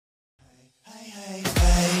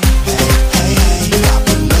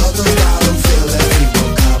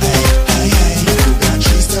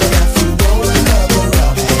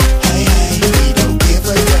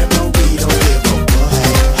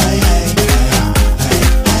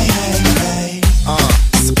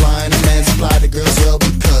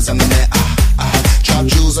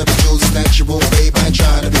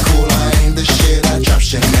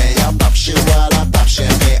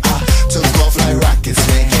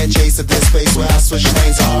switch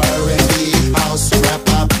lanes. R&B, house, rap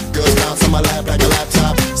pop. Girls bounce on my lap like a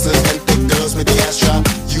laptop. Slim and thick girls with the ass drop.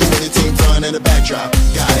 You and the team front and the backdrop.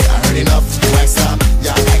 Got it, I heard enough, wax stop.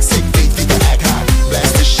 Y'all act sick, fake feet, act hot.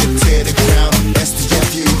 Blast this shit, tear the ground.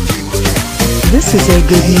 STF, you. This is a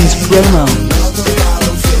good news promo.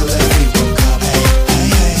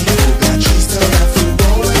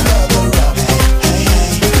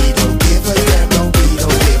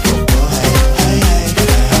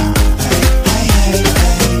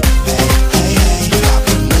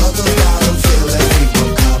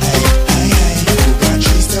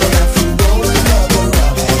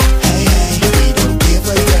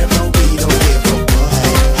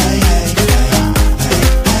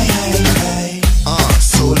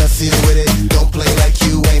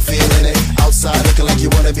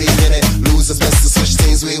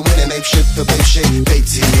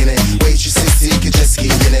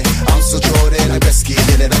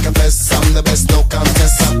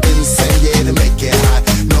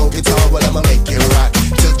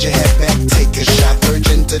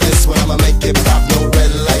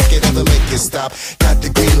 Got the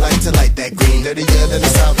green light to light that green. Dirtier than the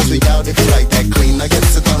south, cause we out if you like that clean. I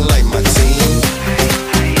guess it don't like my team.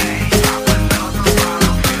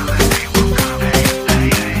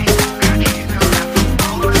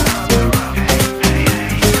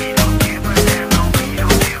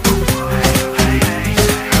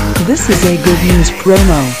 This is a good news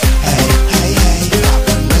promo.